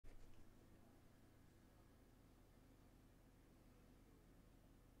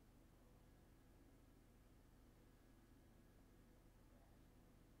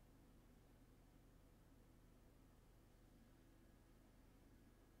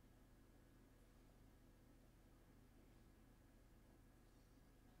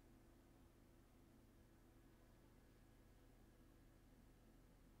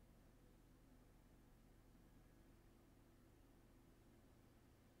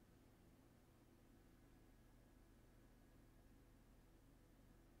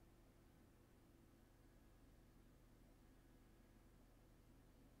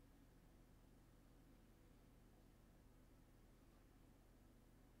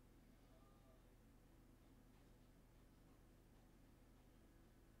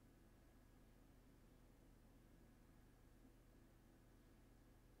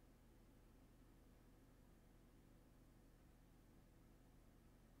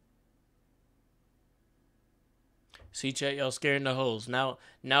See, chat, y'all scaring the hoes. Now,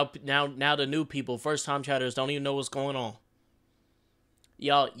 the new people, first time chatters, don't even know what's going on.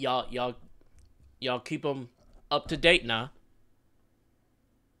 Y'all keep them up to date now.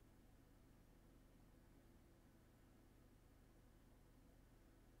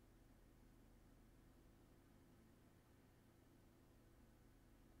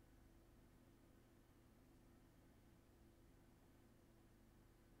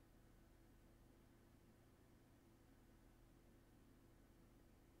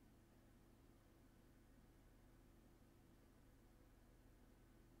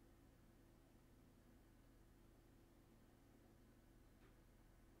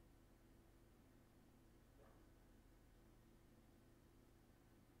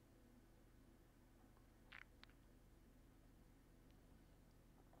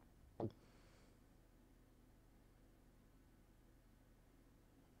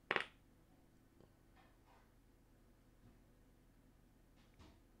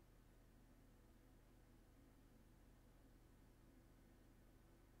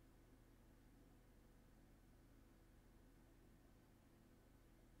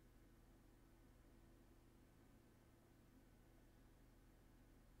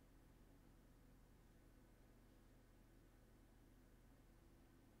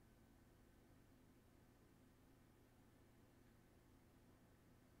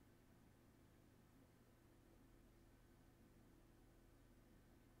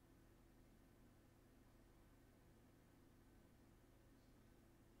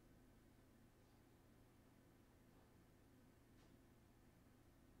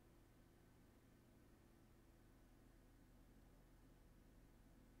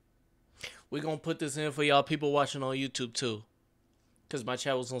 We gonna put this in for y'all people watching on YouTube too. Cause my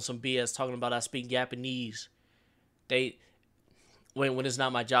chat was on some BS talking about I speak Japanese. They when it's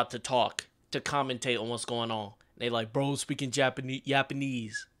not my job to talk, to commentate on what's going on. They like, bro, speaking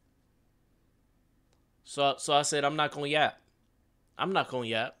Japanese. So I said I'm not gonna yap. I'm not gonna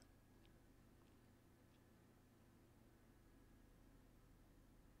yap.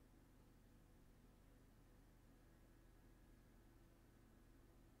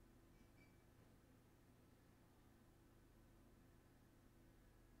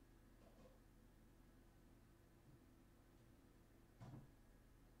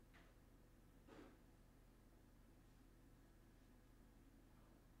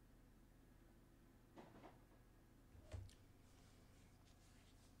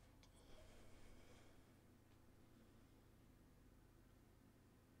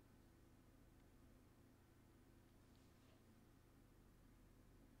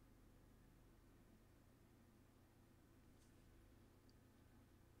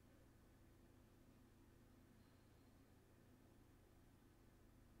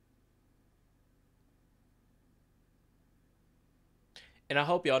 And I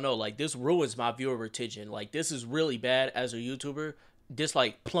hope y'all know, like, this ruins my viewer retention. Like, this is really bad as a YouTuber. This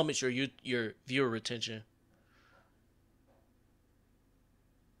like plummets your viewer retention.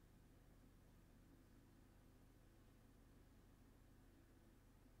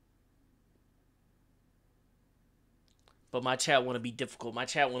 But my chat want to be difficult. My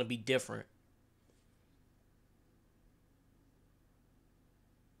chat want to be different.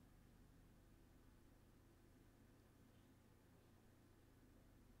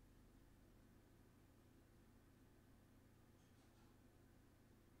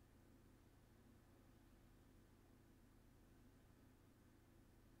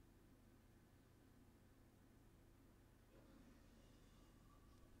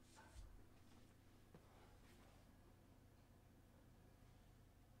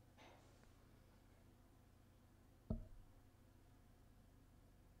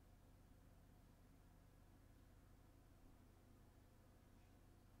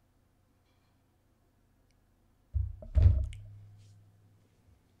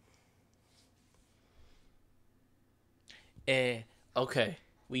 And okay,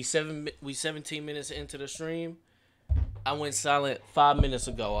 we 17 minutes into the stream. I went silent 5 minutes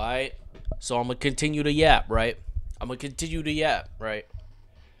ago. All right, so I'm gonna continue to yap. Right, I'm gonna continue to yap. Right,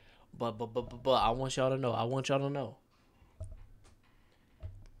 but I want y'all to know. I want y'all to know.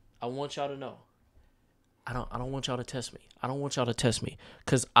 I want y'all to know. I don't want y'all to test me. I don't want y'all to test me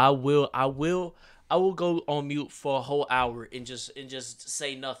cuz I will go on mute for a whole hour and just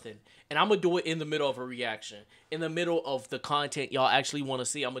say nothing. And I'm going to do it in the middle of a reaction. In the middle of the content y'all actually want to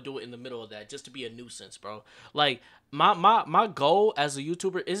see. I'm going to do it in the middle of that just to be a nuisance, bro. Like my goal as a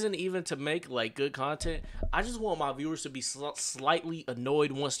YouTuber isn't even to make like good content. I just want my viewers to be slightly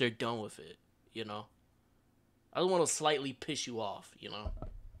annoyed once they're done with it, you know? I just want to slightly piss you off, you know?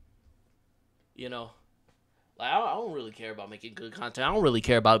 You know? Like I don't really care about making good content. I don't really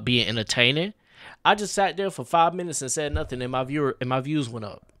care about being entertaining. I just sat there for 5 minutes and said nothing, and my views went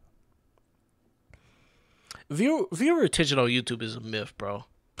up. Viewer attention on YouTube is a myth, bro.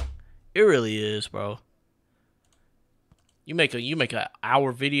 It really is, bro. You make a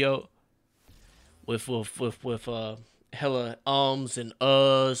hour video with hella ums and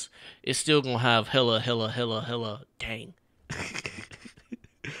uhs, it's still gonna have hella dang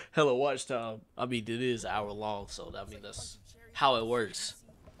hella watch time. I mean, it is hour long, so I mean that's how it works.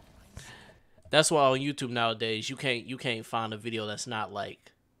 That's why on YouTube nowadays you can't find a video that's not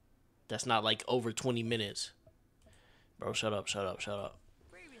like over 20 minutes. Bro, shut up.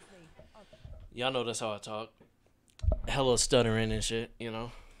 Y'all know that's how I talk. Hella stuttering and shit, you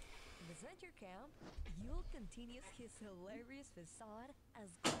know. Disventure camp, Yule continues his hilarious facade as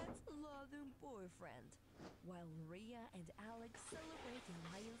Glenn's loving boyfriend, while Rhea and Alex celebrate the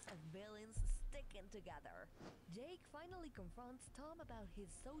alliance of villains sticking together. Jake finally confronts Tom about his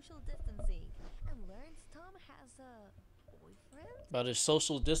social distancing and learns Tom has a boyfriend. About his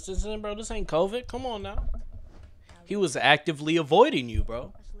social distancing, bro. This ain't COVID. Come on now. He was actively avoiding you,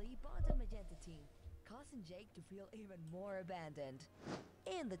 bro. Ashley bought the Magenta team, causing Jake to feel even more abandoned.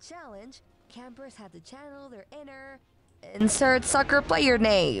 In the challenge, campers had to channel their inner insert soccer player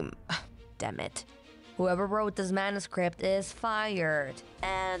name. Damn it. Whoever wrote this manuscript is fired.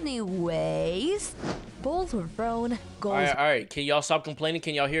 Anyways, balls were thrown, goals. All right. Can y'all stop complaining?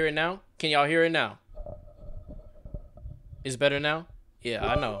 Can y'all hear it now? It's better now? Yeah,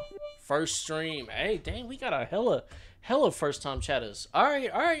 I know. First stream. Hey, dang, we got a hella first time chatters. All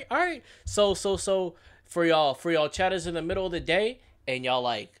right. So for y'all chatters in the middle of the day and y'all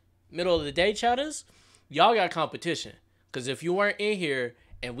like middle of the day chatters, y'all got competition. Cause if you weren't in here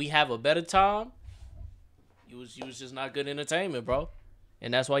and we have a better time, you was just not good entertainment, bro.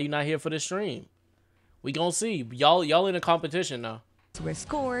 And that's why you're not here for the stream. We gonna see. Y'all in a competition now. Were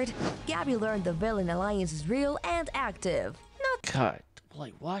scored. Gabby learned the villain alliance is real and active. God,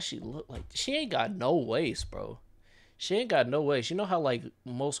 like why she look like she ain't got no waist, bro. She ain't got no waist. You know how like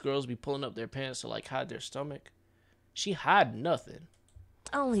most girls be pulling up their pants to like hide their stomach? She hide nothing.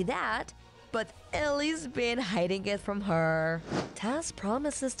 Only that, but Ellie's been hiding it from her. Taz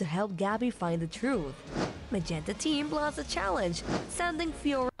promises to help Gabby find the truth. Magenta team lost a challenge, sending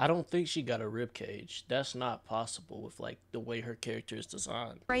Fiora I don't think she got a rib cage. That's not possible with like the way her character is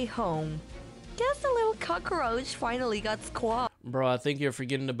designed. home. Guess the little cockroach finally got squashed. Bro, I think you're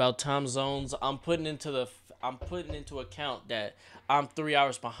forgetting about time zones. I'm putting into account that I'm 3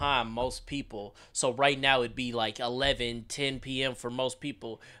 hours behind most people. So right now it'd be like 10 p.m. for most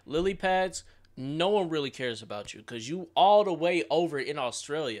people. Lily pads, no one really cares about you because you all the way over in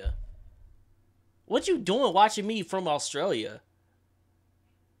Australia. What you doing watching me from Australia?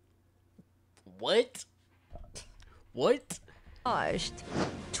 What?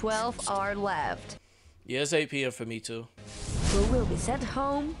 12 are left. Yeah, it's 8 p.m. for me too. Who will be sent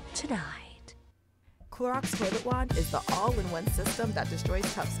home tonight? Clorox Toilet Wand is the all-in-one system that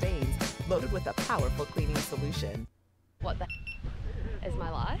destroys tough stains, loaded with a powerful cleaning solution. What the is my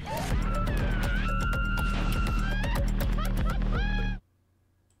life?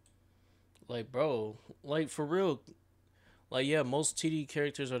 Like, bro, like for real. Like, yeah, most TD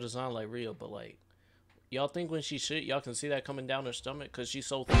characters are designed like real, but like, y'all think when she shit, y'all can see that coming down her stomach because she's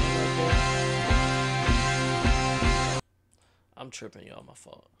so thin right there? I'm tripping, y'all. My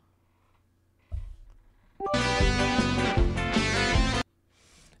fault.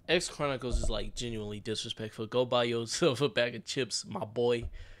 X Chronicles is like genuinely disrespectful. Go buy yourself a bag of chips, my boy.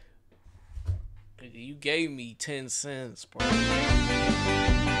 You gave me 10 cents, bro.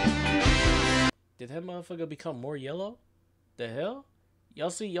 Did that motherfucker become more yellow? The hell? Y'all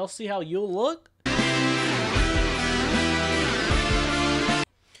see how you look?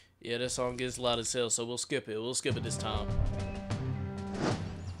 Yeah, that song gets a lot of sales, so we'll skip it. We'll skip it this time.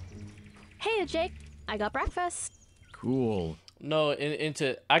 Hey, Jake, I got breakfast. Cool. No,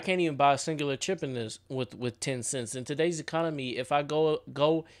 I can't even buy a singular chip in this with 10 cents. In today's economy, if I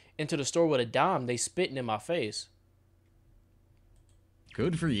go into the store with a dime, they spitting in my face.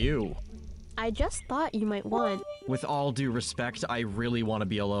 Good for you. I just thought you might want. With all due respect, I really want to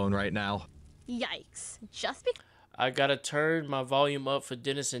be alone right now. Yikes. Just because I gotta turn my volume up for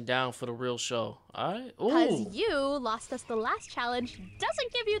Dennis and down for the real show. Alright? Ooh. you lost us the last challenge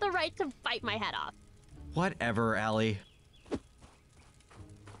doesn't give you the right to bite my head off. Whatever, Allie.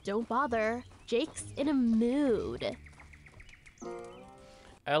 Don't bother. Jake's in a mood.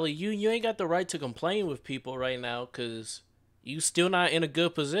 Allie, you ain't got the right to complain with people right now because you still not in a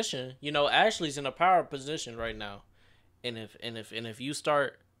good position. You know, Ashley's in a power position right now. And if you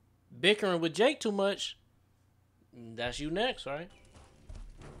start bickering with Jake too much, That's you next, right?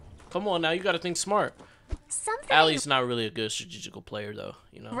 Come on now, you gotta think smart. Something Allie's not really a good strategical player, though.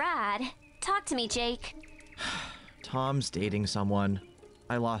 You know. rad. Talk to me, Jake. Tom's dating someone.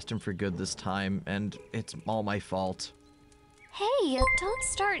 I lost him for good this time, and it's all my fault. Hey, don't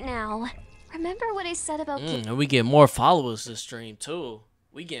start now. Remember what I said about And we get more followers this stream too.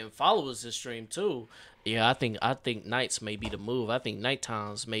 We getting followers this stream too. Yeah, I think nights may be the move. I think night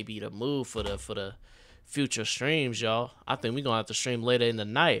times may be the move for the future streams, y'all. I think we gonna have to stream later in the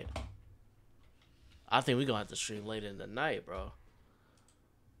night. Bro.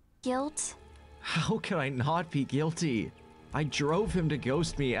 guilt? How can I not be guilty? I drove him to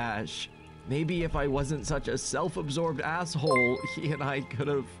ghost me, Ash. Maybe if I wasn't such a self-absorbed asshole, he and I could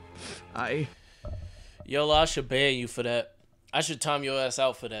have... Yola, I should ban you for that. I should time your ass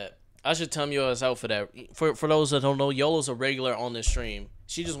out for that. For those that don't know, Yola's a regular on this stream.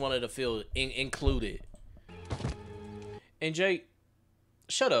 She just wanted to feel included. And Jake,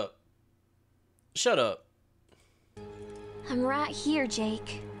 shut up. I'm right here,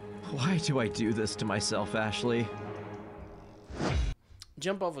 Jake. Why do I do this to myself, Ashley?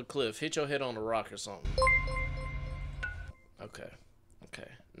 Jump off a cliff, hit your head on a rock or something. Okay.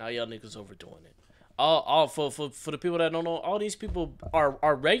 Now y'all niggas overdoing it. All for the people that don't know, all these people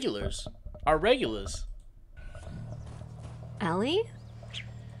are regulars. Ellie?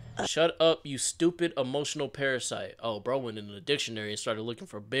 Shut up, you stupid emotional parasite. Oh, bro went into the dictionary and started looking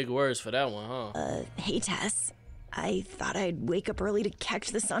for big words for that one, huh? Hey, Tess. I thought I'd wake up early to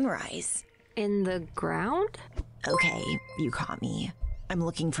catch the sunrise. In the ground? Okay, you caught me. I'm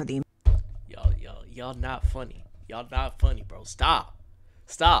looking for the... Y'all not funny. Y'all not funny, bro. Stop.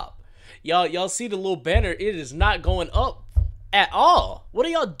 Y'all see the little banner? It is not going up at all. What are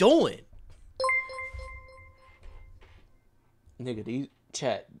y'all doing? Nigga, these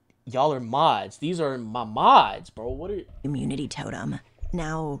chat, y'all are mods. These are my mods, bro. What are immunity totem.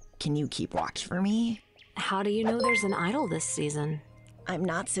 Now, can you keep watch for me? How do you know there's an idol this season? I'm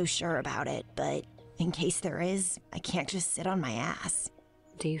not so sure about it, but in case there is, I can't just sit on my ass.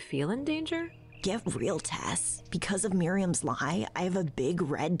 Do you feel in danger? Get real, Tess. Because of Miriam's lie, I have a big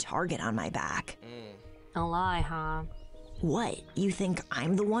red target on my back. A lie, huh? What? You think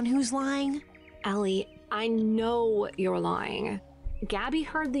I'm the one who's lying? Ellie, I know you're lying. Gabby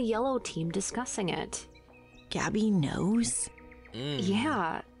heard the yellow team discussing it. Gabby knows?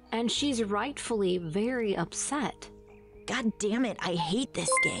 Yeah, and she's rightfully very upset. God damn it, I hate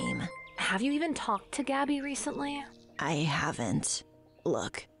this game. Have you even talked to Gabby recently? I haven't.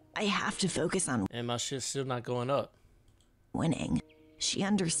 Look, I have to focus on and my shit's still not going up. winning. She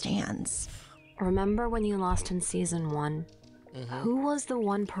understands. Remember when you lost in season 1? Who was the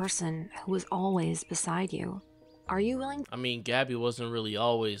one person who was always beside you? Are you willing I mean, Gabby wasn't really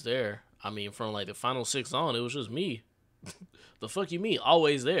always there. I mean, from like the final 6 on, it was just me. The fuck you mean,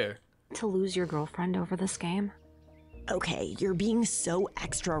 always there? to lose your girlfriend over this game? Okay, you're being so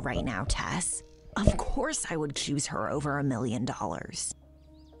extra right now, Tess. Of course I would choose her over $1 million.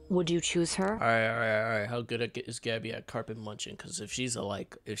 Would you choose her? All right. How good is Gabby at carpet munching? Because if she's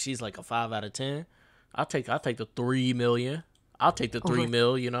like a 5 out of 10, I'll take the 3 million. I'll take the 3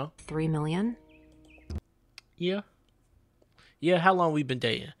 mil. You know. 3 million? Yeah. How long we been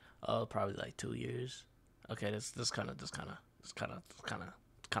dating? Probably like 2 years. Okay, that's kind of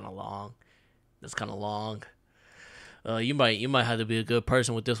long. That's kind of long. You might have to be a good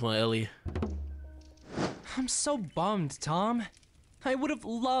person with this one, Ellie. I'm so bummed, Tom. I would have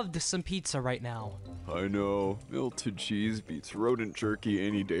loved some pizza right now. I know. Melted cheese beats rodent jerky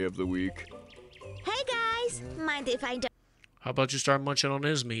any day of the week. Hey guys, mind if I don't? How about you start munching on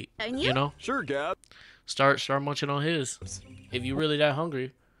his meat? You know? Sure, Gab. Start munching on his. If you really that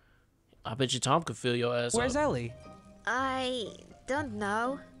hungry, I bet you Tom could fill your ass Where's up. Ellie? I don't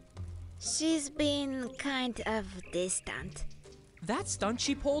know. She's been kind of distant. That stunt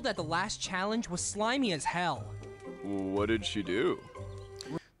she pulled at the last challenge was slimy as hell. What did she do?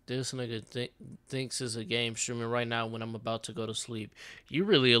 This nigga thinks it's a game streaming right now when I'm about to go to sleep. You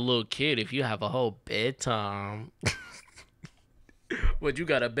really a little kid if you have a whole bedtime. What, you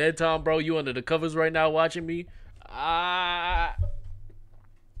got a bedtime, bro? You under the covers right now watching me?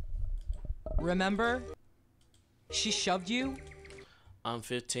 Remember? She shoved you? I'm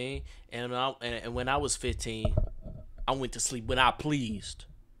 15, and when I was 15, I went to sleep when I pleased.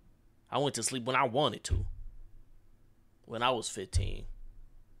 I went to sleep when I wanted to. When I was 15.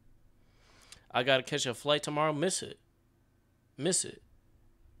 I gotta catch a flight tomorrow. Miss it.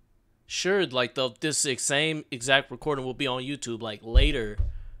 Sure, like this same exact recording will be on YouTube like later,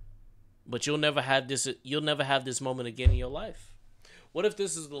 but you'll never have this. You'll never have this moment again in your life. What if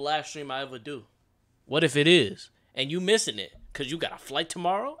this is the last stream I ever do? What if it is? and you missing it because you got a flight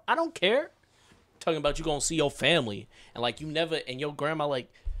tomorrow. I don't care. Talking about you gonna see your family and like you never and your grandma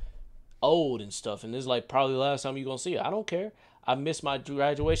like old and stuff, and this is like probably the last time you gonna see her. I don't care. I missed my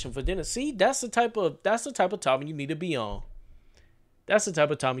graduation for dinner. See, that's the type of time you need to be on. That's the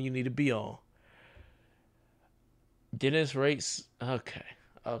type of time you need to be on. Dennis rates. Okay.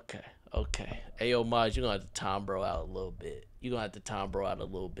 Hey, yo, Maj, you're gonna have to time bro out a little bit. You're gonna have to time bro out a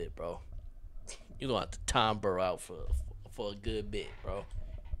little bit, bro. You're gonna have to time bro out for a good bit, bro.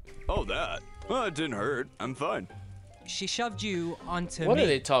 Oh, that? Well, it didn't hurt. I'm fine. She shoved you onto What me. are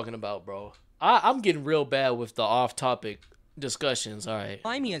they talking about, bro? I'm getting real bad with the off-topic discussions. All right.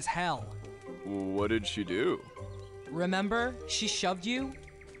 Slimy as hell. What did she do? Remember? She shoved you?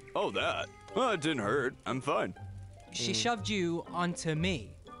 Oh, that? Well, it didn't hurt. I'm fine. She shoved you onto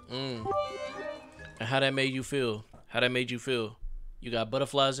me. And how that made you feel? You got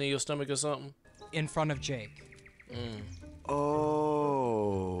butterflies in your stomach or something? In front of Jake.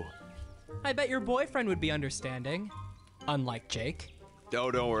 Oh. I bet your boyfriend would be understanding. Unlike Jake.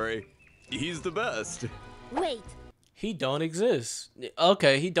 Oh, don't worry. He's the best. Wait, He don't exist.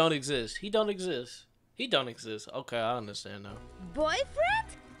 Okay, he don't exist. Okay, I understand now. boyfriend?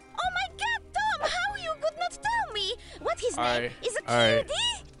 Oh my god, Tom, how you could not tell me? What his name? Alright, Is it alright.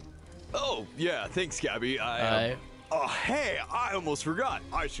 cutie? Oh, yeah, thanks, Gabby. Alright. Oh, hey, I almost forgot.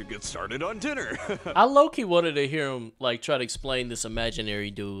 I should get started on dinner. I low-key wanted to hear him like try to explain this imaginary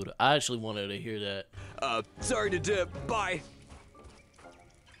dude. I actually wanted to hear that. Sorry to dip. Bye.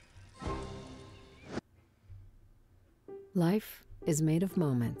 Life is made of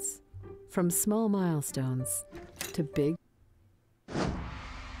moments, from small milestones to big.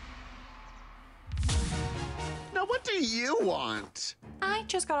 Now, what do you want? I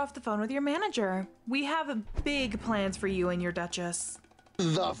just got off the phone with your manager. We have big plans for you and your Duchess.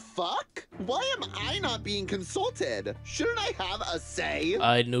 The fuck? Why am I not being consulted? Shouldn't I have a say?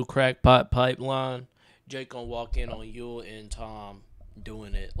 I knew crackpot pipeline. Jake gonna walk in on you and Tom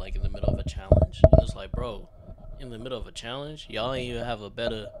doing it like in the middle of a challenge. And it's like, bro, in the middle of a challenge, y'all ain't even have a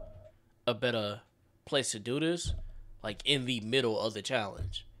better place to do this. Like in the middle of the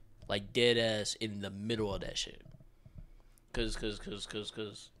challenge, like dead ass in the middle of that shit. Cause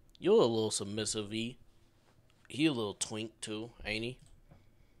you're a little submissive, E. He a little twink too, ain't he?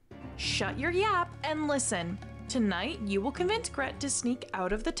 Shut your yap and listen. Tonight, you will convince Gret to sneak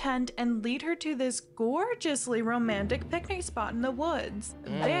out of the tent and lead her to this gorgeously romantic picnic spot in the woods.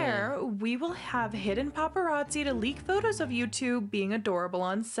 There, we will have hidden paparazzi to leak photos of you two being adorable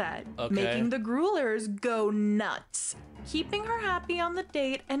on set, Okay. making the Gruelers go nuts, keeping her happy on the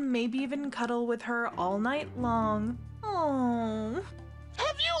date, and maybe even cuddle with her all night long. Aww.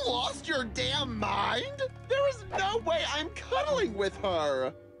 Have you lost your damn mind? There is no way I'm cuddling with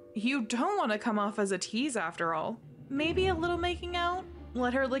her. You don't want to come off as a tease after all. Maybe a little making out?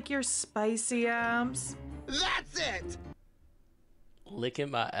 Let her lick your spicy abs? That's it!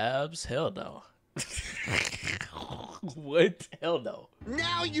 Licking my abs? Hell no. What? Hell no.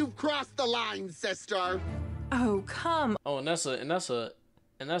 Now you've crossed the line, sister. Oh, come Oh, and that's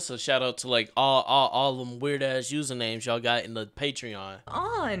a shout out to like all them weird ass usernames y'all got in the Patreon.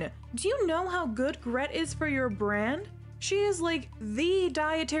 on. Do you know how good Gret is for your brand? She is like the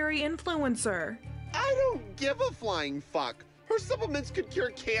dietary influencer. I don't give a flying fuck. Her supplements could cure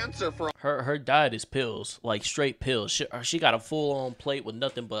cancer for Her diet is pills, like straight pills. She got a full on plate with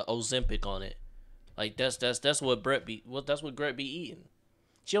nothing but Ozempic on it. Like that's what Gret be eating.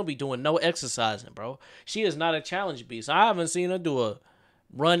 She don't be doing no exercising, bro. She is not a challenge beast. I haven't seen her do a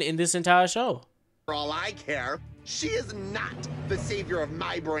run in this entire show. For all I care, she is not the savior of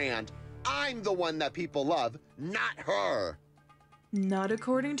my brand. I'm the one that people love, not her. Not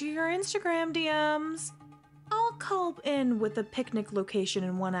according to your Instagram DMs. I'll call in with a picnic location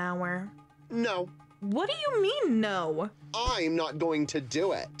in 1 hour. No. What do you mean, no? I'm not going to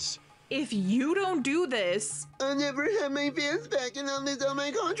do it. If you don't do this... I'll never have my fans back and I'll lose all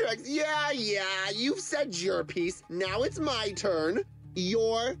my contracts. Yeah, you've said your piece. Now it's my turn.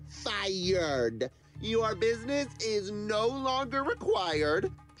 You're fired. Your business is no longer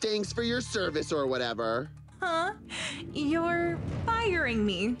required. Thanks for your service or whatever. Huh? You're firing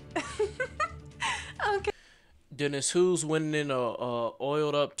me. Okay. Dennis, who's winning in a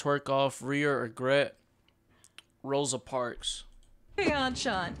oiled up twerk off Rhea or Gret? Rosa Parks. Hang on,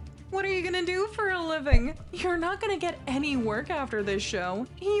 Sean. What are you gonna do for a living? You're not gonna get any work after this show.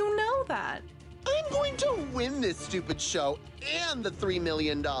 You know that. I'm going to win this stupid show and the $3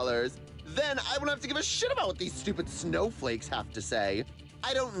 million. Then I won't have to give a shit about what these stupid snowflakes have to say.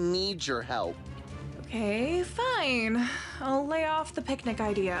 I don't need your help. Okay, fine. I'll lay off the picnic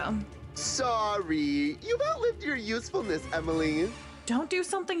idea. Sorry. You've outlived your usefulness, Emily. Don't do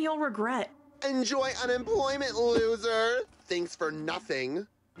something you'll regret. Enjoy unemployment, loser. Thanks for nothing.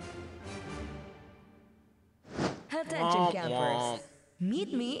 Attention, campers.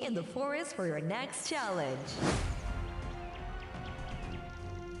 Meet me in the forest for your next challenge.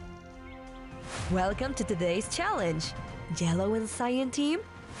 Welcome to today's challenge. Yellow and Cyan team,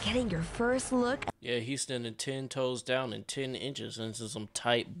 getting your first look Yeah, he's standing 10 toes down and 10 inches into some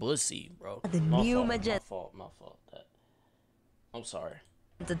tight pussy, bro. at the My new fault, magenta my fault. I'm sorry.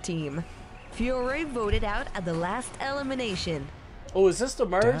 team. Fiore voted out at the last elimination. Oh, is this the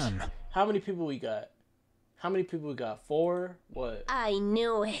merge? Damn. How many people we got? How many people we got? 4? What? I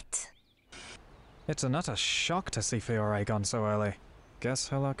knew it. It's an utter shock to see Fiore gone so early. Guess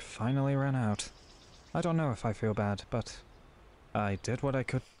her luck finally ran out. I don't know if I feel bad, but I did what I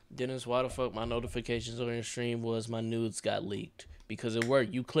could. Dennis, why the fuck my notifications on your stream was my nudes got leaked? Because it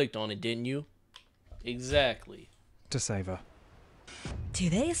worked. You clicked on it, didn't you? Exactly. To save her.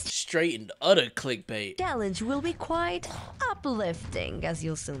 Today's Straight and utter clickbait. challenge will be quite uplifting, as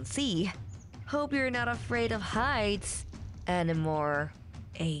you'll soon see. Hope you're not afraid of heights anymore,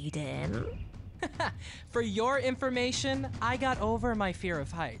 Aiden. For your information, I got over my fear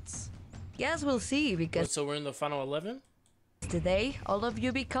of heights. Guess we'll see, because So we're in the final 11? today all of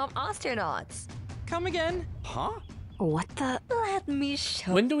you become astronauts. Come again? Huh? What the? Let me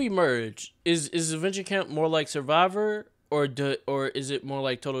show. When do we merge? Is Adventure Camp more like Survivor, or is it more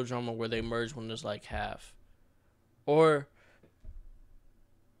like Total Drama where they merge when there's like half? Or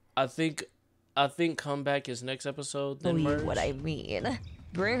I think Comeback is next episode. Then Believe merge. what I mean.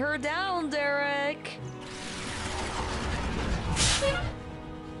 Bring her down, Derek.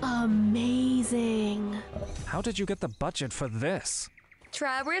 Amazing. How did you get the budget for this?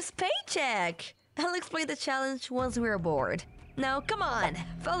 Trevor's paycheck. I'll explain the challenge once we're aboard. Now, come on,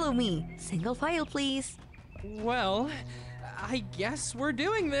 follow me. Single file, please. Well, I guess we're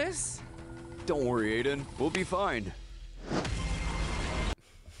doing this. Don't worry, Aiden. We'll be fine.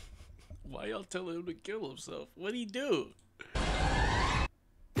 Why y'all telling him to kill himself? What'd he do?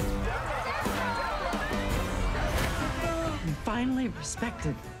 I'm finally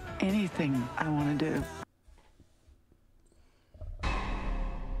respected anything I want to do.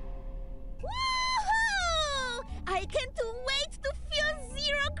 Woohoo! I can't wait to feel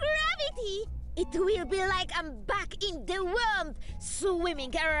zero gravity. It will be like I'm back in the womb,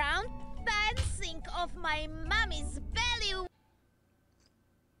 swimming around, bouncing off my mommy's belly.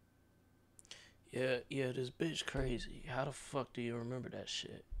 Yeah, this bitch crazy. How the fuck do you remember that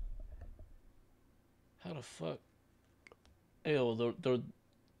shit? How the fuck? Ew,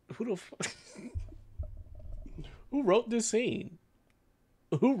 who the fuck? Who wrote this scene?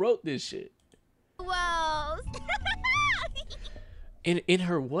 Who wrote this shit? Whoa! In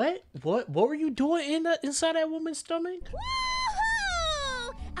her what? What were you doing inside that woman's stomach?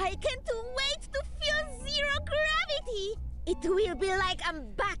 Woohoo! I can't wait to feel zero gravity. It will be like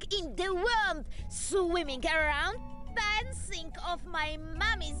I'm back in the womb, swimming around, bouncing off my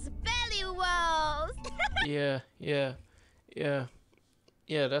mommy's belly walls. Yeah,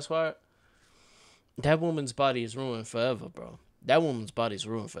 that's why that woman's body is ruined forever, bro. That woman's body's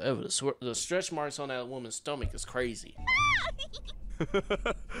ruined forever. The stretch marks on that woman's stomach is crazy.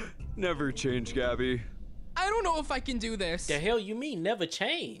 Never change, Gabby. I don't know if I can do this. The hell you mean never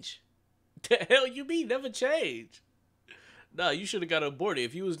change? The hell you mean never change? Nah, you should have got aborted.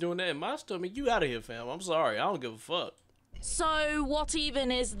 If you was doing that in my stomach, you out of here, fam. I'm sorry. I don't give a fuck. So, what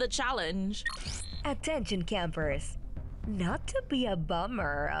even is the challenge? Attention, campers. Not to be a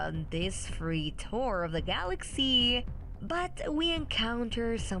bummer on this free tour of the galaxy, but we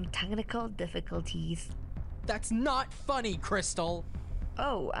encounter some technical difficulties. That's not funny, Crystal.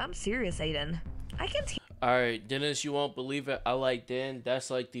 Oh, I'm serious, Aiden. I can Alright, Dennis, you won't believe it. I like Dan.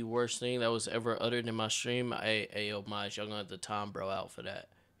 That's like the worst thing that was ever uttered in my stream. Hey, yo, Miles, y'all gonna have to time bro out for that.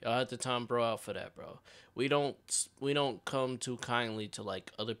 Y'all have to time bro out for that, bro. We don't come too kindly to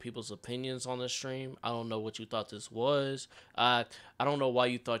like other people's opinions on the stream. I don't know what you thought this was. I don't know why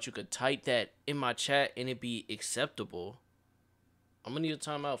you thought you could type that in my chat and it be acceptable. I'm gonna need a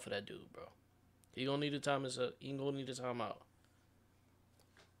timeout for that dude, bro. He gonna need a time out.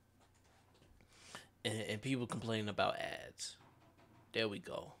 And people complaining about ads. There we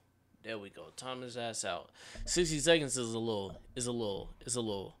go. Time his ass out. 60 seconds is a little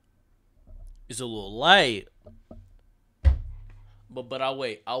light. But I'll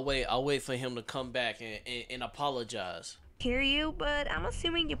wait for him to come back and apologize. hear you, but I'm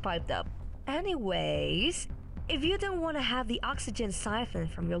assuming you piped up. Anyways, if you don't want to have the oxygen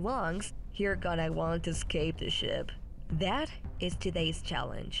siphoned from your lungs, you're gonna want to escape the ship. That is today's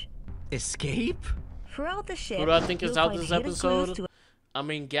challenge. Escape? Throughout the ship, Who do I think is you'll out find this hidden clues episode? to- I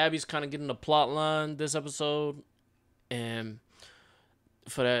mean, Gabby's kind of getting the plot line this episode, and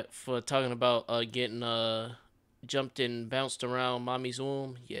for talking about getting jumped and bounced around mommy's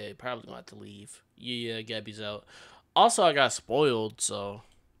womb, yeah, probably gonna have to leave. Yeah, Gabby's out. Also, I got spoiled, so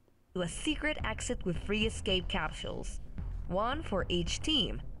to a secret exit with 3 escape capsules. 1 for each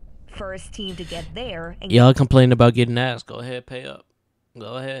team. First team to get there and y'all complaining about getting asked. Go ahead, pay up.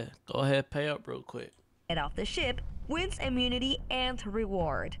 Go ahead, pay up real quick. get off the ship wins immunity and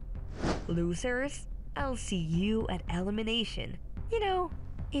reward. Losers, I'll see you at elimination. You know,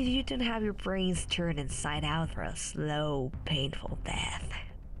 if you don't have your brains turned inside out for a slow, painful death.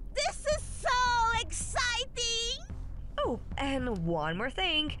 This is so exciting! Oh, and one more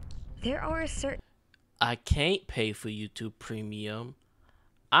thing. There are certain I can't pay for YouTube Premium.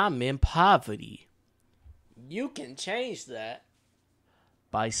 I'm in poverty. You can change that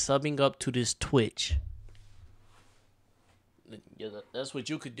by subbing up to this Twitch. Yeah, that's what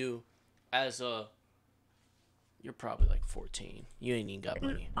you could do as a... You're probably like 14. You ain't even got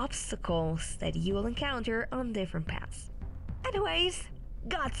money. obstacles that you will encounter on different paths. Anyways,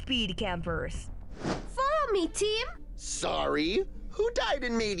 Godspeed, campers. Follow me, team! Sorry? Who died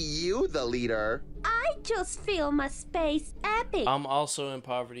and made you the leader? I just feel my space epic. I'm also in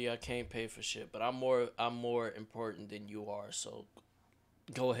poverty. I can't pay for shit, but I'm more important than you are. So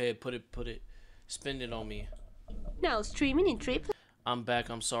go ahead, put it, spend it on me. Now streaming in triple. I'm back.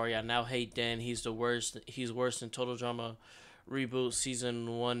 I'm sorry. I now hate Dan. He's the worst. He's worse than Total Drama Reboot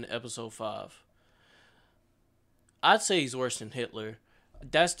Season 1 Episode 5. I'd say he's worse than Hitler.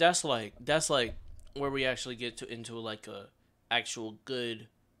 That's like where we actually get into like a actual good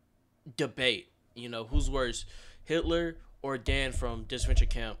debate. You know, who's worse, Hitler or Dan from Disventure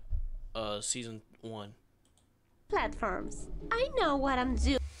Camp Season 1? Platforms. I know what I'm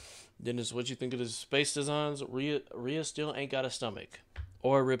doing. Dennis, what you think of the space designs? Rhea still ain't got a stomach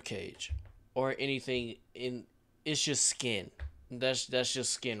or a rib cage or anything in. It's just skin. That's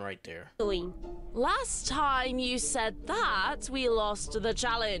just skin right there. Last time you said that, we lost the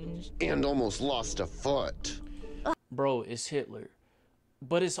challenge. And almost lost a foot. Bro, it's Hitler.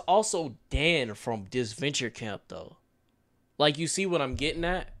 But it's also Dan from Disventure Camp, though. Like, you see what I'm getting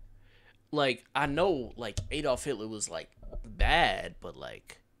at? Like, I know, like, Adolf Hitler was, like, bad, but,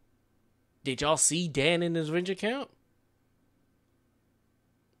 like, did y'all see Dan in Disventure Camp?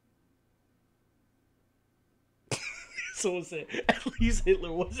 Someone said, at least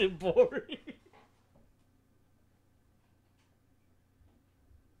Hitler wasn't boring.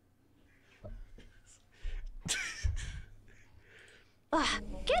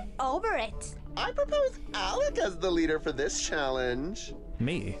 Get over it. I propose Alec as the leader for this challenge.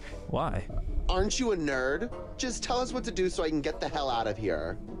 Me? Why? Aren't you a nerd? Just tell us what to do so I can get the hell out of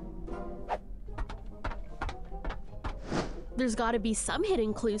here. There's gotta be some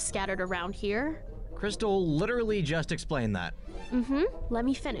hidden clues scattered around here. Crystal literally just explained that. Let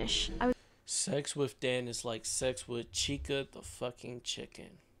me finish. Sex with Dan is like sex with Chica the fucking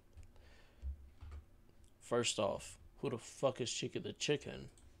chicken. First off, who the fuck is Chica the chicken,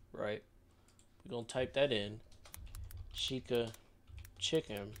 right? We're gonna type that in. Chica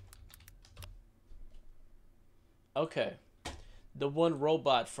chicken. Okay. The one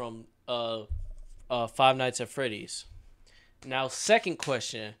robot from Five Nights at Freddy's. Now, second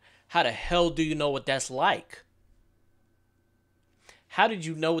question, how the hell do you know what that's like? How did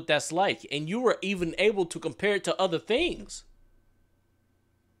you know what that's like? And you were even able to compare it to other things.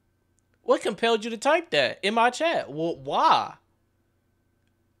 What compelled you to type that in my chat? Well, why?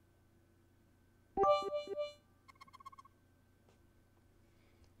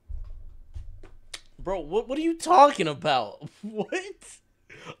 Bro, what are you talking about? What?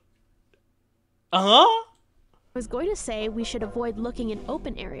 Uh-huh? I was going to say we should avoid looking in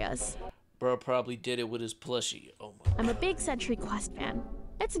open areas. Bro probably did it with his plushie. Oh my. I'm a big Century Quest fan.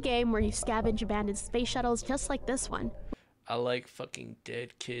 It's a game where you scavenge abandoned space shuttles just like this one. I like fucking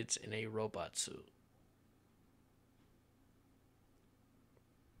dead kids in a robot suit.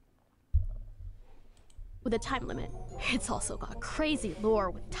 With a time limit. It's also got crazy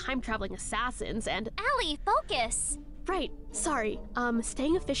lore with time-traveling assassins and... Allie, focus! Right, sorry.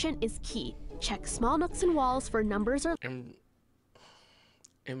 Staying efficient is key. Check small nooks and walls for numbers or... And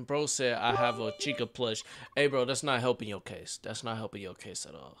bro said, I have a Chica plush. Hey, bro, that's not helping your case. That's not helping your case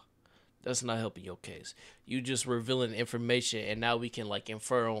at all. That's not helping your case. You just revealing information, and now we can, like,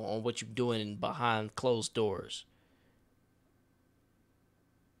 infer on what you're doing behind closed doors.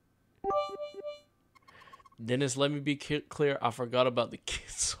 Dennis, let me be clear. I forgot about the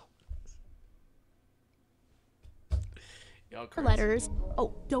kids. Y'all crazy. Letters.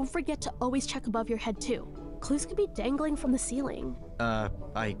 Oh, don't forget to always check above your head too. Clues could be dangling from the ceiling.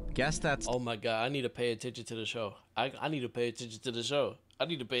 I guess that's... Oh my god, I need to pay attention to the show. I need to pay attention to the show. I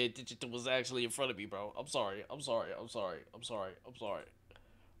need to pay attention to what's actually in front of me, bro. I'm sorry.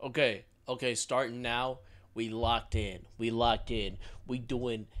 Okay, starting now. We locked in. We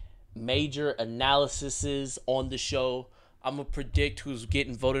doing major analyses on the show. I'm going to predict who's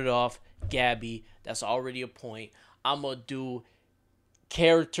getting voted off. Gabby. That's already a point. I'm going to do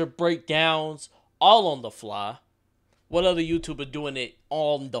character breakdowns all on the fly. What other YouTuber doing it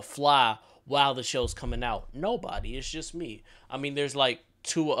on the fly while the show's coming out? Nobody. It's just me. I mean, there's like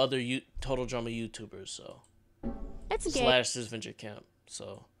 2 other Total Drama YouTubers, so. It's a / Disventure Camp,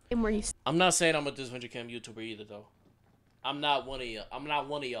 so. Where you... I'm not saying I'm a Disventure Camp YouTuber either, though. I'm not one of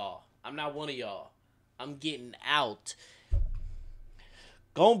y'all. I'm getting out.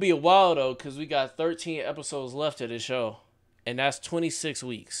 Gonna be a while, though, because we got 13 episodes left of this show. And that's 26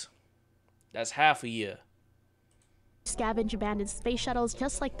 weeks. That's half a year. Scavenge abandoned space shuttles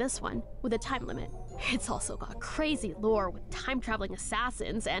just like this one, with a time limit. It's also got crazy lore with time-traveling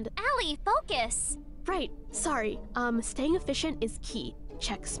assassins and... Allie, focus! Right, sorry. Staying efficient is key.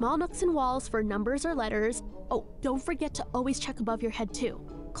 Check small nooks and walls for numbers or letters. Oh, don't forget to always check above your head too.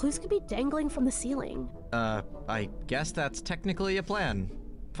 Clues could be dangling from the ceiling. I guess that's technically a plan.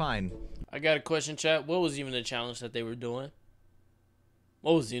 Fine. I got a question, chat. What was even the challenge that they were doing?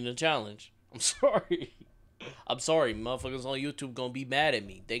 What was even the challenge? I'm sorry. Motherfuckers on YouTube gonna be mad at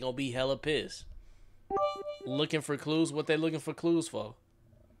me. They gonna be hella pissed. Looking for clues? What they looking for clues for?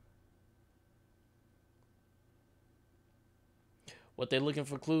 What they looking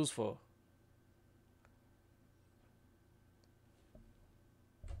for clues for?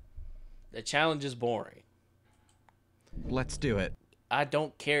 The challenge is boring. Let's do it. I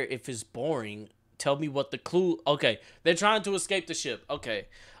don't care if it's boring. Tell me what the clue. Okay, they're trying to escape the ship. Okay.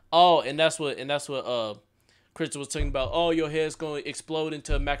 Oh, and that's what Krista was talking about. Oh, your head's going to explode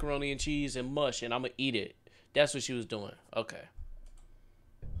into macaroni and cheese and mush, and I'm going to eat it. That's what she was doing. Okay.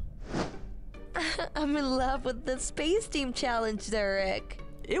 I'm in love with the Space Team Challenge, Derek.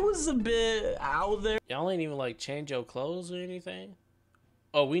 It was a bit out there. Y'all ain't even like change your clothes or anything?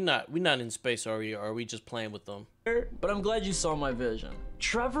 Oh, we not in space, are we? Or are we just playing with them? But I'm glad you saw my vision.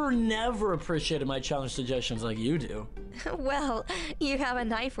 Trevor never appreciated my challenge suggestions like you do. Well, you have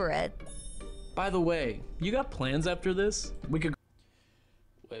an eye for it. By the way, you got plans after this? We could...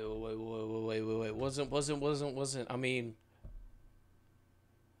 Wait. Wasn't. I mean...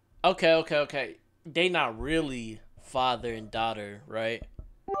 Okay. They not really father and daughter, right?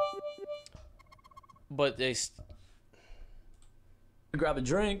 But they... Grab a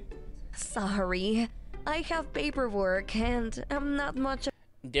drink. Sorry. I have paperwork and I'm not much...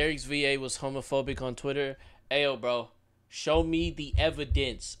 Derek's VA was homophobic on Twitter. Ayo, bro. Show me the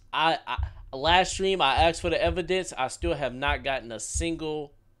evidence. I last stream, I asked for the evidence. I still have not gotten a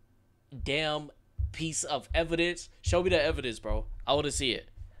single damn piece of evidence. Show me the evidence, bro. I want to see it.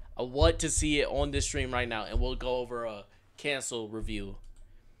 I want to see it on this stream right now, and we'll go over a cancel review.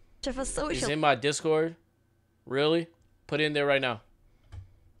 It's in my Discord. Really? Put it in there right now.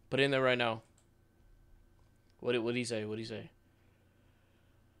 Put it in there right now. What'd he say?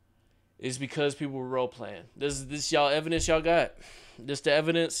 It's because people were role playing. This y'all evidence y'all got? This the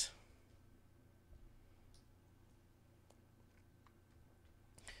evidence?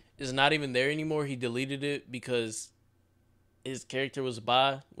 It's not even there anymore. He deleted it because his character was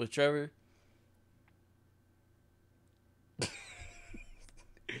bi with Trevor.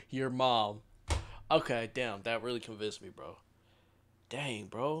 Your mom. Okay, damn, that really convinced me, bro. Dang,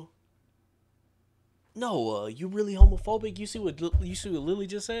 bro. No, you really homophobic? You see what Lily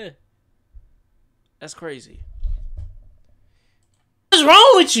just said? That's crazy. What's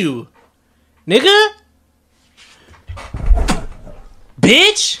wrong with you, nigga?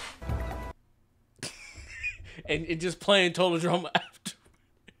 Bitch. and just playing Total Drama after.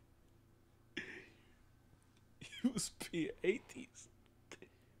 He was being atheist.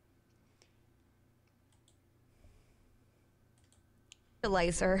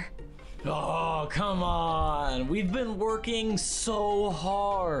 Oh, come on. We've been working so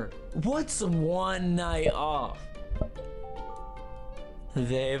hard. What's one night off?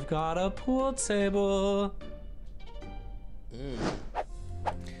 They've got a pool table.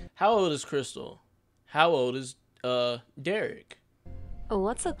 How old is Crystal? How old is Derek?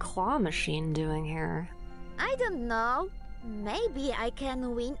 What's a claw machine doing here? I don't know. Maybe I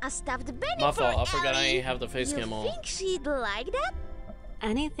can win a stuffed bunny. My fault. I for forgot I Ellie. ain't have the face cam on. You think she'd like that?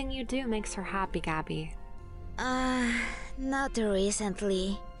 Anything you do makes her happy, Gabby. Not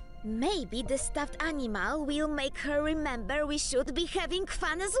recently. Maybe the stuffed animal will make her remember we should be having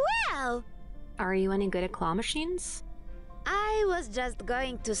fun as well. Are you any good at claw machines? I was just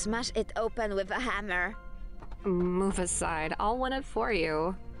going to smash it open with a hammer. Move aside. I'll win it for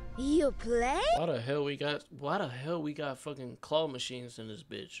you. You play? Why the hell we got fucking claw machines in this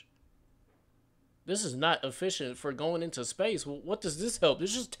bitch? This is not efficient for going into space. What does this help?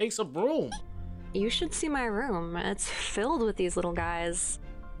 This just takes up room. You should see my room. It's filled with these little guys.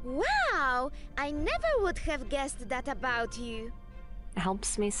 Wow! I never would have guessed that about you. It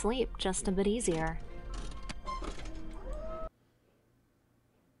helps me sleep just a bit easier.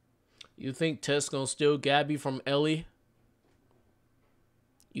 You think Tess gonna steal Gabby from Ellie?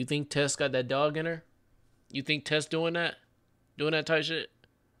 You think Tess got that dog in her? You think Tess doing that? Doing that type shit?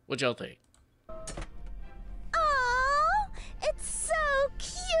 What y'all think? Oh, it's so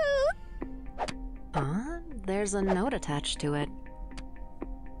cute! There's a note attached to it.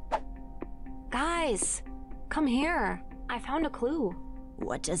 Guys, come here. I found a clue.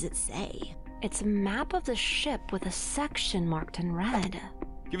 What does it say? It's a map of the ship with a section marked in red.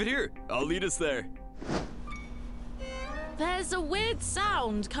 Give it here. I'll lead us there. There's a weird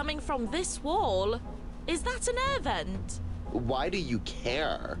sound coming from this wall. Is that an air vent? Why do you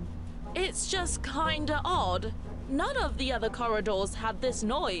care? It's just kinda odd. None of the other corridors had this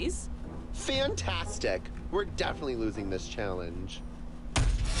noise. Fantastic. We're definitely losing this challenge.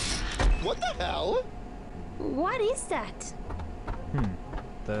 What the hell? What is that?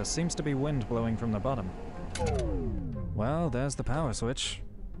 There seems to be wind blowing from the bottom. Well, there's the power switch.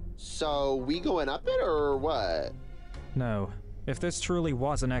 So, we going up it or what? No. If this truly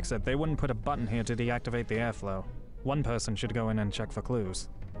was an exit, they wouldn't put a button here to deactivate the airflow. One person should go in and check for clues.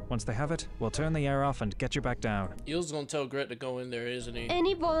 Once they have it, we'll turn the air off and get you back down. Yul's gonna tell Gret to go in there, isn't he?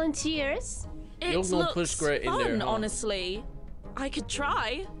 Any volunteers? Yul's gonna push Gret in there, huh? Honestly. I could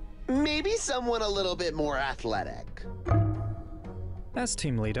try. Maybe someone a little bit more athletic. As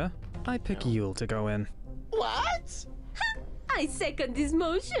team leader, I pick Yul to go in. What? I second this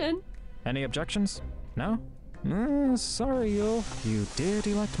motion. Any objections? No? Sorry, Yul. You did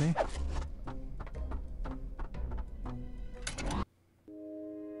elect me.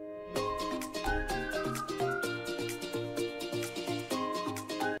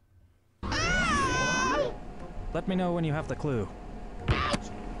 Let me know when you have the clue. Ouch!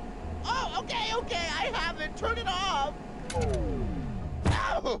 Oh, okay, I have it. Turn it off.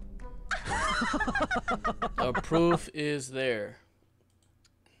 Ow! The proof is there.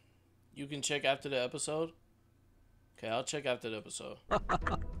 You can check after the episode? Okay, I'll check after the episode.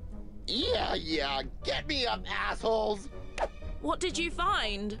 Yeah, get me up, assholes! What did you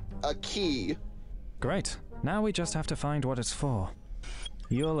find? A key. Great. Now we just have to find what it's for.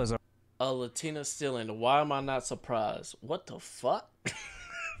 Yul is a Latina stealing. Why am I not surprised? What the fuck?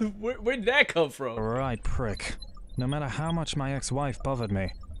 Where'd that come from? Right, prick. No matter how much my ex-wife bothered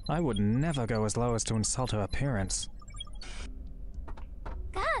me, I would never go as low as to insult her appearance.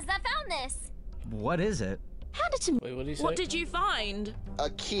 Guys, I found this! What is it? Hand it to me. Wait, what did he say? What did you find?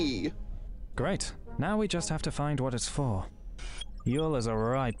 A key. Great. Now we just have to find what it's for. Yul is a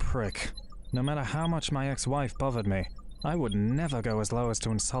right prick. No matter how much my ex-wife bothered me, I would never go as low as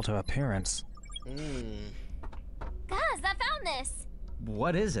to insult her appearance. Guys, I found this!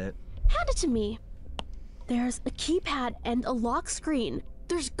 What is it? Hand it to me. There's a keypad and a lock screen.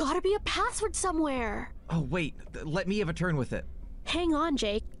 There's gotta be a password somewhere. Oh, wait. Let me have a turn with it. Hang on,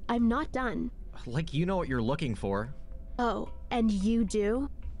 Jake. I'm not done. Like you know what you're looking for. Oh, and you do?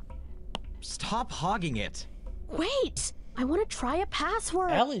 Stop hogging it. Wait! I want to try a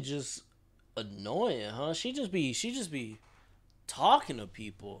password. Allie just annoying, huh? She just be talking to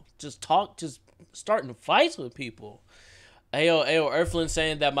people. Just starting fights with people. Ayo, Earthling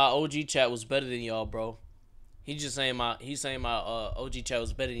saying that my OG chat was better than y'all, bro. He's saying my OG chat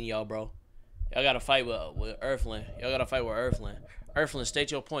was better than y'all, bro. Y'all gotta fight with Earthling. Y'all gotta fight with Earthling. Earthling,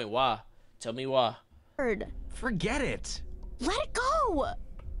 state your point. Why? Tell me why. Forget it. Let it go.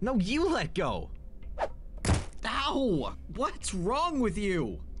 No, you let go. Ow! What's wrong with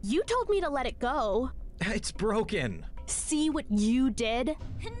you? You told me to let it go. It's broken. See what you did?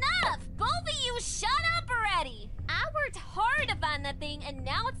 Enough! Both of you shut up already! I worked hard to find that thing, and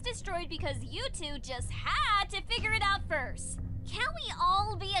now it's destroyed because you two just had to figure it out first. Can't we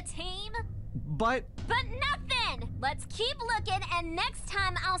all be a team? But nothing! Let's keep looking, and next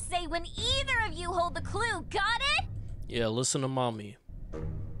time I'll say when either of you hold the clue, got it? Yeah, listen to mommy.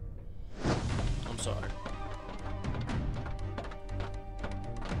 I'm sorry.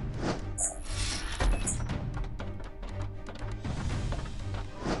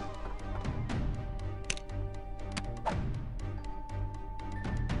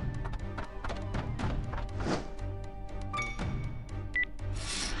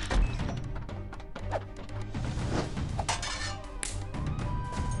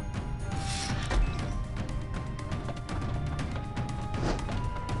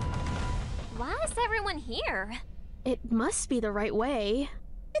 everyone here? It must be the right way.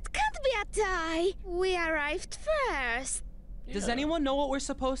 It can't be a tie. We arrived first. Does anyone know what we're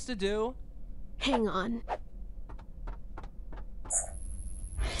supposed to do? Hang on.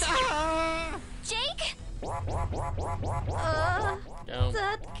 Jake? No.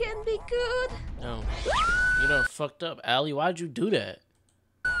 That can be good. No. You done fucked up, Allie. Why'd you do that?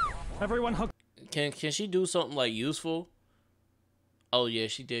 Everyone hook. Can she do something like useful? Oh yeah,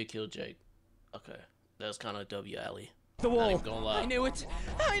 she did kill Jake. Okay, that's kind of W, Allie. The wall. Not even gonna lie. I knew it.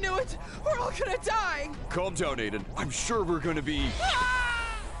 I knew it. We're all gonna die. Calm down, Aiden. I'm sure we're gonna be.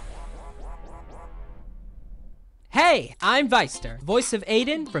 Hey, I'm Vicester, voice of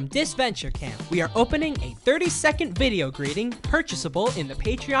Aiden from Disventure Camp. We are opening a 30-second video greeting, purchasable in the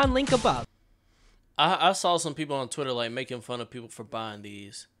Patreon link above. I saw some people on Twitter like making fun of people for buying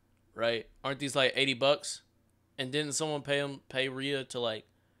these, right? Aren't these like $80? And didn't someone pay Rhea to like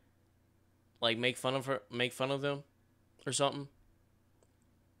make fun of them or something?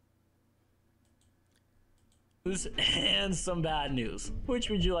 And some bad news. Which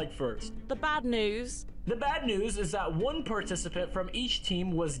would you like first? The bad news. The bad news is that one participant from each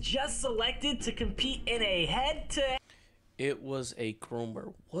team was just selected to compete in a head-to-head. It was a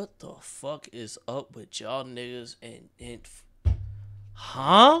groomer. What the fuck is up with y'all niggas and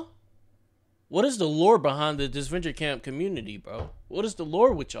huh? What is the lore behind the Disventure Camp community, bro? What is the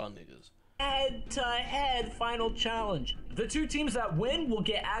lore with y'all niggas? Head-to-head final challenge. The two teams that win will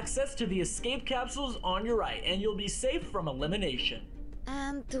get access to the escape capsules on your right, and you'll be safe from elimination.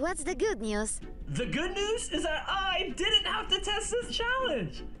 And what's the good news? The good news is that I didn't have to test this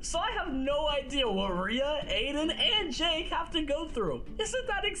challenge, so I have no idea what Rhea, Aiden, and Jake have to go through. Isn't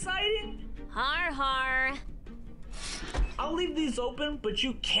that exciting? Har har. I'll leave these open, but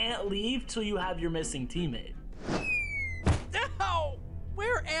you can't leave till you have your missing teammate. No!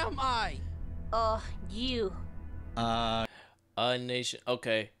 Where am I? You. Nation.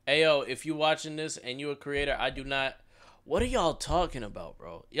 Okay. Ayo, if you watching this and you a creator, I do not. What are y'all talking about,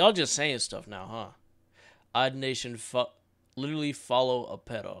 bro? Y'all just saying stuff now, huh? Odd Nation literally follow a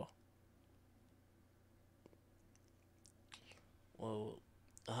pedo. Well,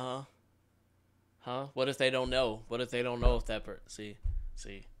 huh? What if they don't know? What if they don't know if that See.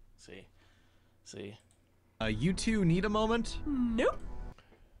 You two need a moment? Nope.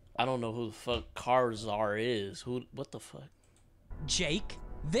 I don't know who the fuck Karzar is. What the fuck? Jake,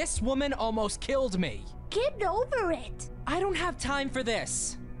 this woman almost killed me. Get over it. I don't have time for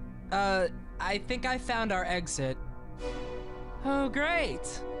this. I think I found our exit. Oh,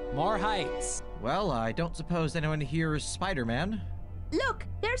 great. More heights. Well, I don't suppose anyone here is Spider-Man. Look,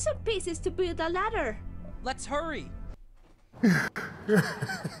 there's some pieces to build a ladder. Let's hurry.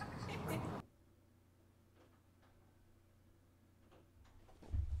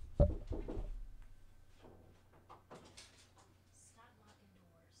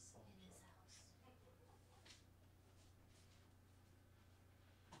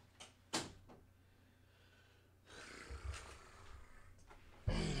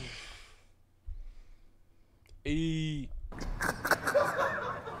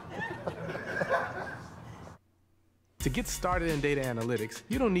 To get started in data analytics,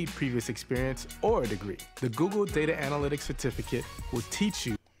 you don't need previous experience or a degree. The Google Data Analytics Certificate will teach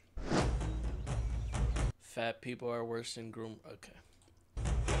you. Fat people are worse than groom. Okay.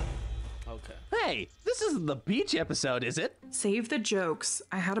 Hey, this isn't the beach episode, is it? Save the jokes.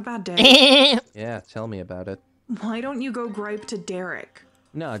 I had a bad day. Yeah, tell me about it. Why don't you go gripe to Derek?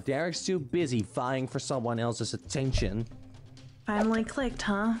 No, Derek's too busy vying for someone else's attention. Finally clicked,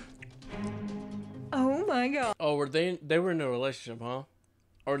 huh? Oh my god. Oh, they were in a relationship, huh?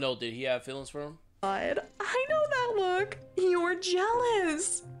 Or no, did he have feelings for him? God, I know that look. You're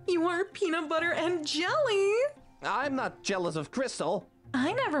jealous. You are peanut butter and jelly. I'm not jealous of Crystal.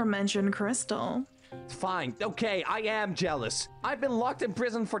 I never mentioned Crystal. Fine, okay, I am jealous. I've been locked in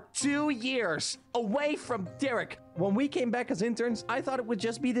prison for 2 years, away from Derek. When we came back as interns, I thought it would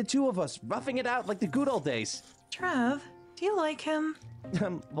just be the two of us, roughing it out like the good old days. Trev, do you like him?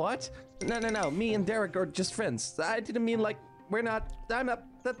 What? No, me and Derek are just friends. I didn't mean like, we're not, I'm not,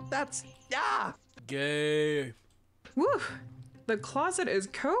 that's, Gay. Woo, the closet is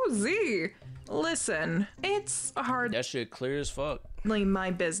cozy. Listen, it's hard. That shit clear as fuck.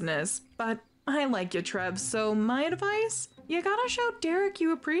 My business, but I like you, Trev, so my advice, you gotta show Derek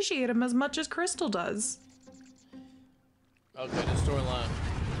you appreciate him as much as Crystal does. Okay, the storyline.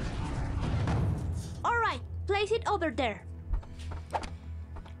 Alright, place it over there.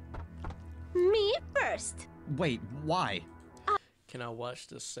 Me first. Wait, why? Can I watch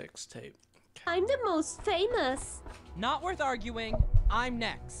the sex tape? I'm the most famous. Not worth arguing. I'm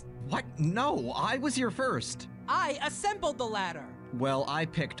next. What? No, I was here first. I assembled the ladder. Well, I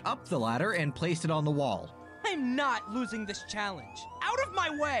picked up the ladder and placed it on the wall. I'm not losing this challenge. Out of my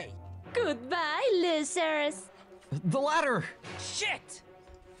way! Goodbye, losers. The ladder! Shit!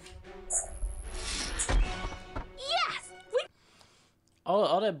 Yes,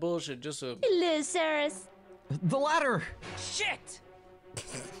 All that bullshit just a... losers. The ladder! Shit!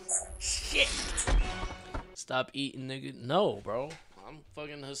 Shit! Stop eating, nigga. No, bro. I'm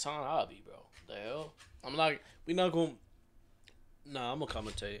fucking Hassan Abi, bro. The hell? We not gonna... Nah, I'm gonna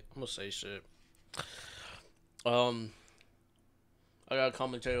commentate. I'm gonna say shit. I gotta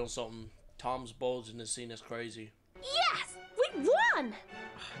commentate on something. Tom's bulge in this scene is crazy. Yes, we won.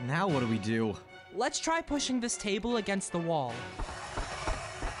 Now what do we do? Let's try pushing this table against the wall.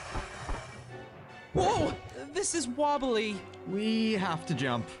 Whoa! This is wobbly. We have to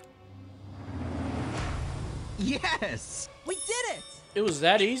jump. Yes! We did it! It was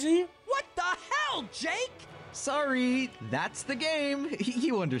that easy? What the hell, Jake? Sorry, that's the game.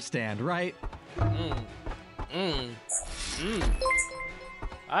 You understand, right?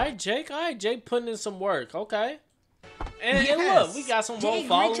 Alright, Jake putting in some work, okay. And look, we got some role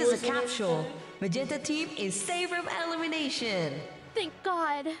followers. Jake reaches a capsule. Magenta team is safe from elimination. Thank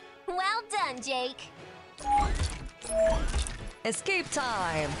God. Well done, Jake. Escape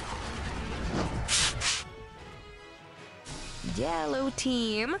time. Yellow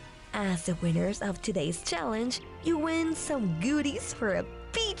team, as the winners of today's challenge, you win some goodies for a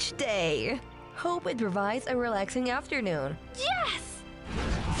beach day. Hope it provides a relaxing afternoon. Yes!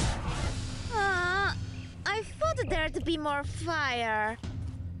 I thought there'd be more fire.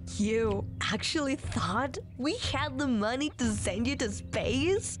 You actually thought we had the money to send you to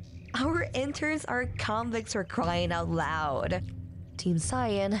space? Our interns are convicts for crying out loud. Team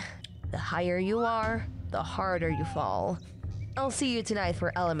Cyan, the higher you are, the harder you fall. I'll see you tonight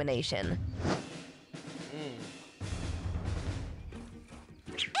for elimination.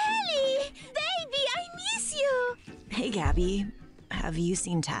 Ellie! Baby, I miss you! Hey, Gabby. Have you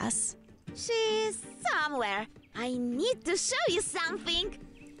seen Tess? She's somewhere. I need to show you something.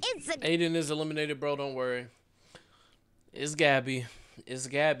 It's a... Aiden is eliminated, bro. Don't worry. It's Gabby. It's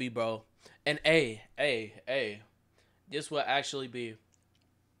Gabby, bro. And this will actually be...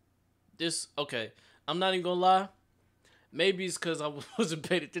 This, okay. I'm not even gonna lie. Maybe it's because I wasn't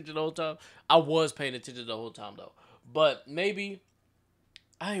paying attention the whole time. I was paying attention the whole time, though. But maybe...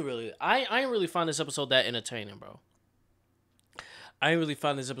 I ain't really find this episode that entertaining, bro. I ain't really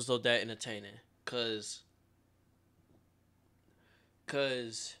find this episode that entertaining. Cause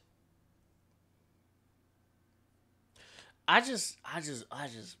I just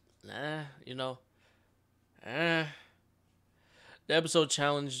nah, you know. The episode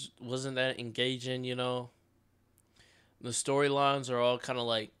challenge wasn't that engaging, you know. The storylines are all kind of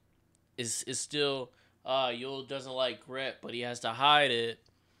like, it's still, Yul doesn't like Gret, but he has to hide it.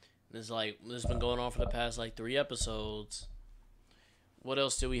 And it's like, this has been going on for the past like 3 episodes. What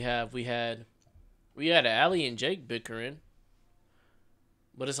else did we have? We had Allie and Jake bickering.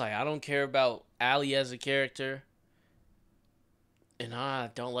 But it's like, I don't care about Allie as a character. And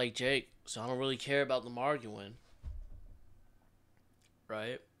I don't like Jake, so I don't really care about them arguing.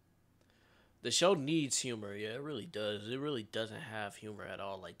 Right? The show needs humor. Yeah, it really does. It really doesn't have humor at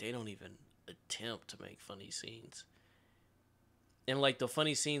all. Like, they don't even attempt to make funny scenes. And, like, the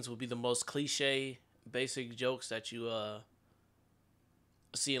funny scenes will be the most cliche, basic jokes that you,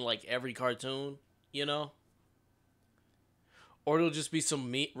 see in, like, every cartoon, you know? Or it'll just be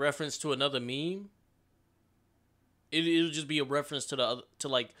some reference to another meme. It'll just be a reference to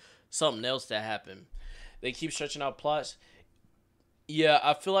like something else that happened. They keep stretching out plots. Yeah,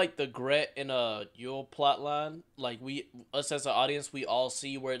 I feel like the Gret and Yul plot line, like us as an audience, we all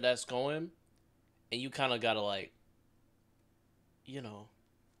see where that's going, and you kind of gotta like, you know,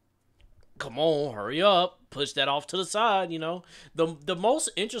 come on, hurry up, push that off to the side. You know, the most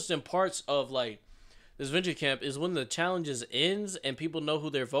interesting parts of like this Disventure Camp is when the challenges ends and people know who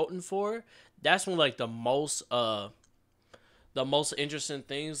they're voting for. That's when like the most interesting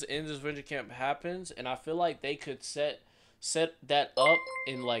things in this Disventure Camp happens, and I feel like they could set that up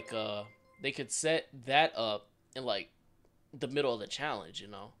in like the middle of the challenge, you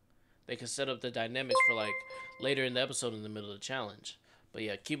know. They could set up the dynamics for like later in the episode in the middle of the challenge. But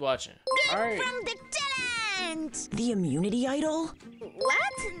yeah, keep watching. Get from the challenge! The immunity idol?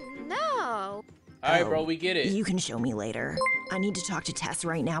 What? No. Alright, bro, we get it. You can show me later. I need to talk to Tess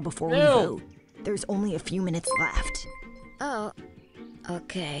right now before we No. vote. There's only a few minutes left. Oh,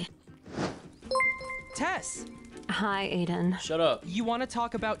 okay. Tess! Hi, Aiden. Shut up. You want to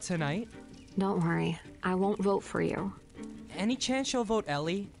talk about tonight? Don't worry. I won't vote for you. Any chance you'll vote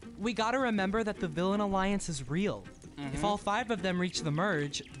Ellie? We gotta remember that the villain alliance is real. If all 5 of them reach the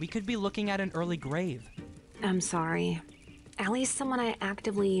merge, we could be looking at an early grave. I'm sorry. Ellie's someone I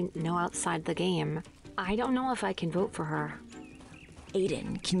actively know outside the game. I don't know if I can vote for her.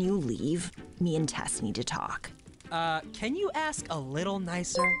 Aiden, can you leave? Me and Tess need to talk. Can you ask a little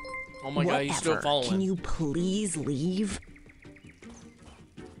nicer? Oh my god, he's still following. Can you please leave?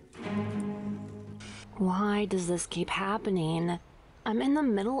 Why does this keep happening? I'm in the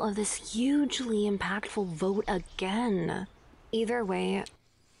middle of this hugely impactful vote again. Either way...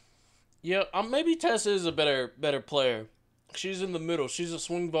 Yeah, maybe Tessa is a better player. She's in the middle. She's a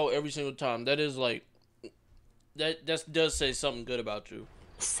swing vote every single time. That is like... That does say something good about you.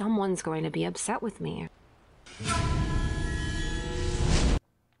 Someone's going to be upset with me.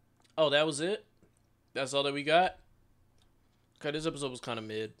 Oh, that was it? That's all that we got? Okay, this episode was kind of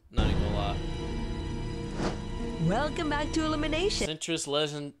mid. Not even gonna lie. Welcome back to Elimination.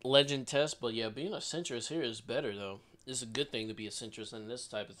 Centrist legend test, but yeah, being a centrist here is better though. It's a good thing to be a centrist in this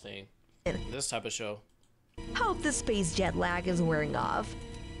type of thing. This type of show. Hope the space jet lag is wearing off.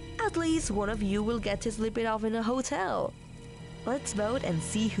 At least one of you will get to sleep it off in a hotel. Let's vote and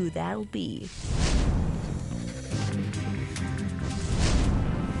see who that'll be.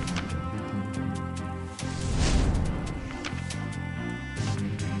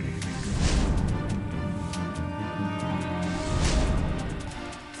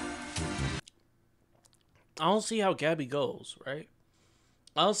 I don't see how Gabby goes, right?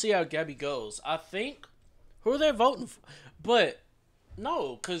 I don't see how Gabby goes. I think who are they voting for? But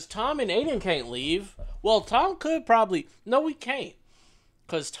no, because Tom and Aiden can't leave. Well, Tom could probably. No, we can't.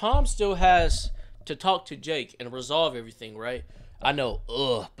 Because Tom still has to talk to Jake and resolve everything, right? I know,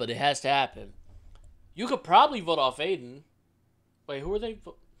 but it has to happen. You could probably vote off Aiden. Wait, who are they?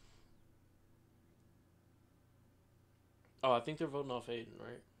 Oh, I think they're voting off Aiden,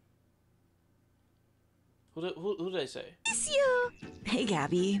 right? Who did they say? It's you. Hey,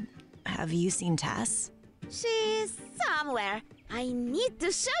 Gabby. Have you seen Tess? She's somewhere. I need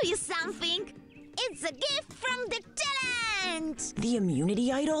to show you something. It's a gift from the talent. The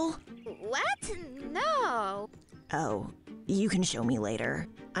immunity idol? What? No. Oh, you can show me later.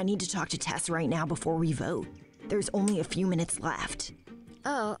 I need to talk to Tess right now before we vote. There's only a few minutes left.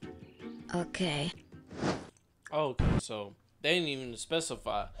 Oh, okay. Okay, so they didn't even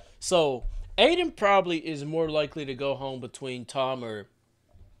specify. So Aiden probably is more likely to go home between Tom or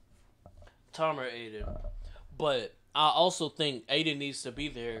Aiden. But I also think Aiden needs to be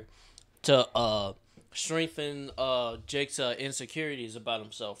there to strengthen Jake's insecurities about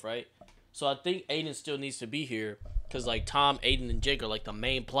himself, right? So I think Aiden still needs to be here because like Tom, Aiden, and Jake are like the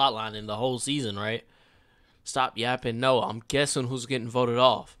main plot line in the whole season, right? Stop yapping. No, I'm guessing who's getting voted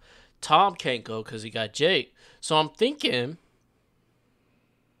off. Tom can't go because he got Jake. So I'm thinking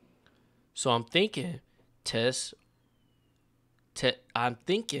Tess. I'm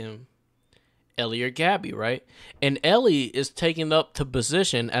thinking Ellie or Gabby, right? And Ellie is taking up the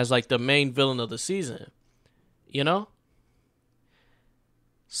position as like the main villain of the season. You know?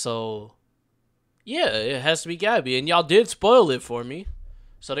 So yeah, it has to be Gabby. And y'all did spoil it for me.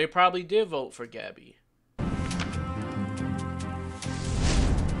 So they probably did vote for Gabby.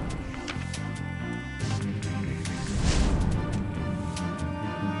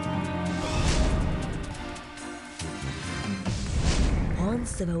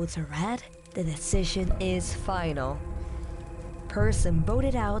 Once the votes are read, the decision is final. Person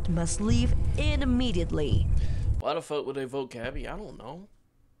voted out must leave immediately. Why the fuck would they vote Gabby? I don't know.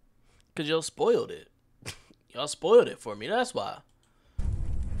 Because y'all spoiled it. Y'all spoiled it for me, that's why.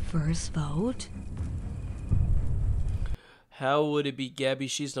 First vote? How would it be Gabby?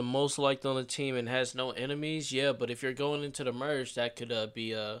 She's the most liked on the team and has no enemies. Yeah, but if you're going into the merge, that could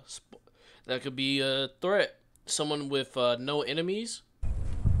be a threat. Someone with no enemies.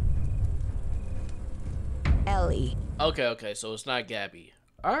 Ellie. Okay, so it's not Gabby.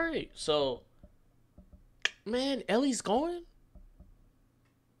 All right, so man, Ellie's going.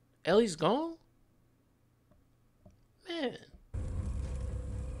 Ellie's gone. Man.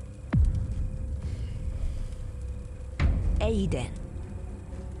 Aiden.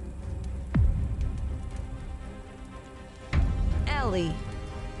 Ellie.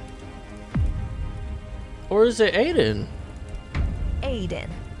 Or is it Aiden? Aiden.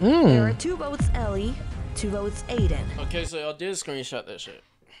 There are 2 votes Ellie, 2 votes Aiden. Okay, so y'all did screenshot that shit.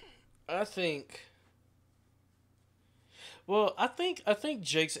 I think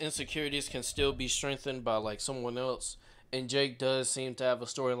Jake's insecurities can still be strengthened by like someone else. And Jake does seem to have a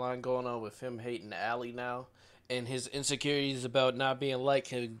storyline going on with him hating Allie now. And his insecurities about not being liked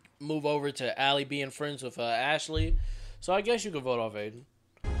can move over to Allie being friends with Ashley. So I guess you could vote off Aiden.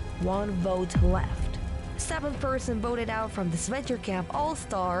 1 vote left. 7th person voted out from Disventure Camp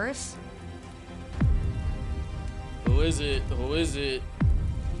All-Stars. Who is it? Who is it?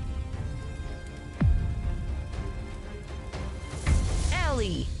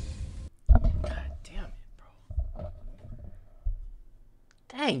 Ellie. God damn it, bro.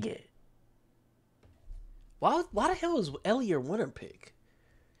 Dang it. Why the hell is Ellie your winner pick?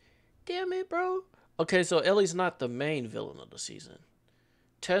 Damn it, bro. Okay, so Ellie's not the main villain of the season.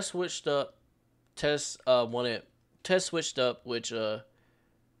 Tess switched up. Tess switched up, which yeah,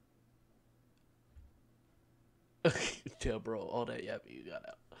 bro, all that yappy you got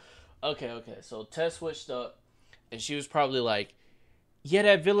out. Okay, so Tess switched up, and she was probably like, yeah,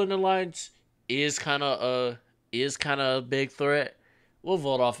 that villain alliance is kind of a big threat. We'll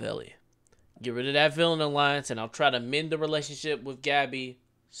vote off Ellie. Get rid of that villain alliance, and I'll try to mend the relationship with Gabby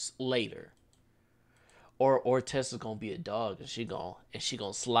later. Or Tess is gonna be a dog, and she gonna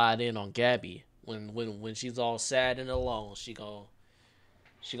slide in on Gabby when she's all sad and alone. She gonna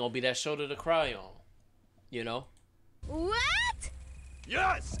be that shoulder to cry on, you know. What?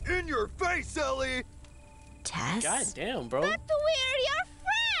 Yes, in your face, Ellie. Tess? God damn, bro. But we're your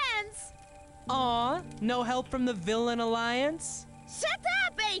friends. Aw, no help from the Villain Alliance? Shut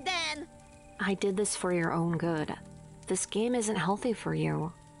up, Aiden. I did this for your own good. This game isn't healthy for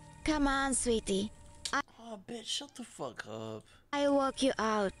you. Come on, sweetie. Oh, bitch, shut the fuck up. I'll walk you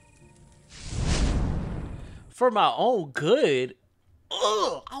out. For my own good?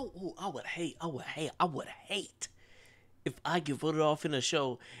 Ugh! I would hate if I get voted off in a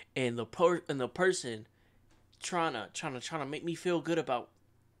show and the person trying to make me feel good about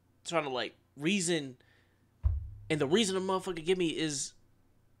trying to like reason, and the reason the motherfucker give me is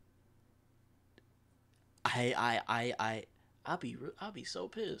I'll be so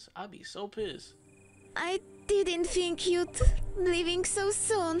pissed. I'll be so pissed. I didn't think you'd leaving so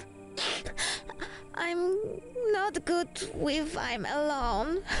soon. I'm not good with I'm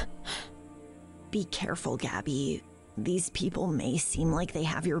alone. Be careful, Gabby. These people may seem like they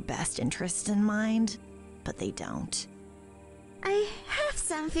have your best interests in mind, but they don't. I have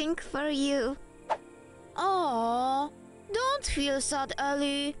something for you. Oh, don't feel sad,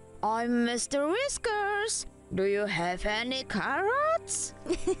 Ellie. I'm Mr. Whiskers. Do you have any carrots?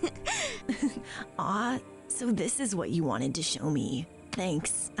 Aw, so this is what you wanted to show me.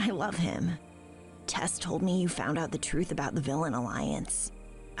 Thanks, I love him. Tess told me you found out the truth about the Villain Alliance.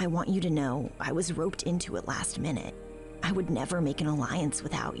 I want you to know I was roped into it last minute. I would never make an alliance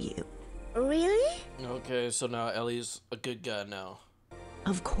without you. Really? Okay, so now Ellie's a good guy now.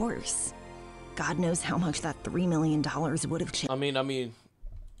 Of course. God knows how much that $3 million would have changed. I mean,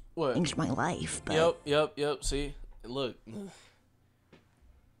 what? Changed my life, but... Yep, see? Look.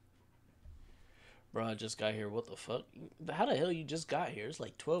 Bro, I just got here. What the fuck? How the hell you just got here? It's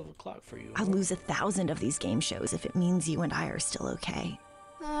like 12 o'clock for you. I'd lose 1,000 of these game shows if it means you and I are still okay.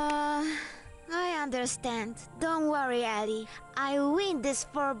 I understand. Don't worry, Ellie. I win this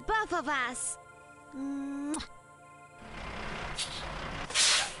for both of us.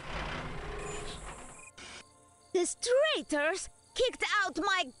 The traitors kicked out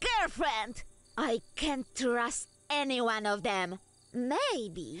my girlfriend. I can't trust any one of them.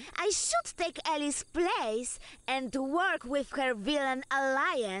 Maybe I should take Ellie's place and work with her villain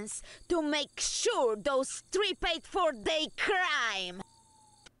alliance to make sure those three paid for their crime.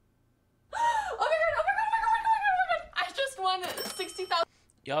 Oh my god! I just won 60,000.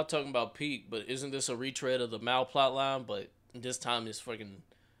 Y'all talking about Pete, but isn't this a retread of the Mal plot line? But this time it's the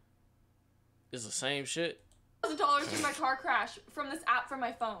same shit. $1,000 in my car crash from this app from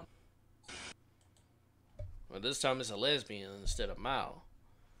my phone. Well, this time it's a lesbian instead of Mal,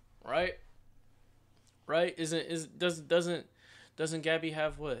 right? Right? Doesn't Gabby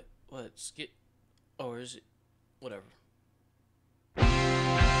have what skit, or is it whatever?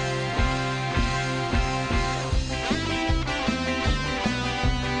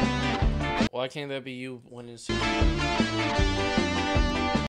 Why can't that be you winning 60?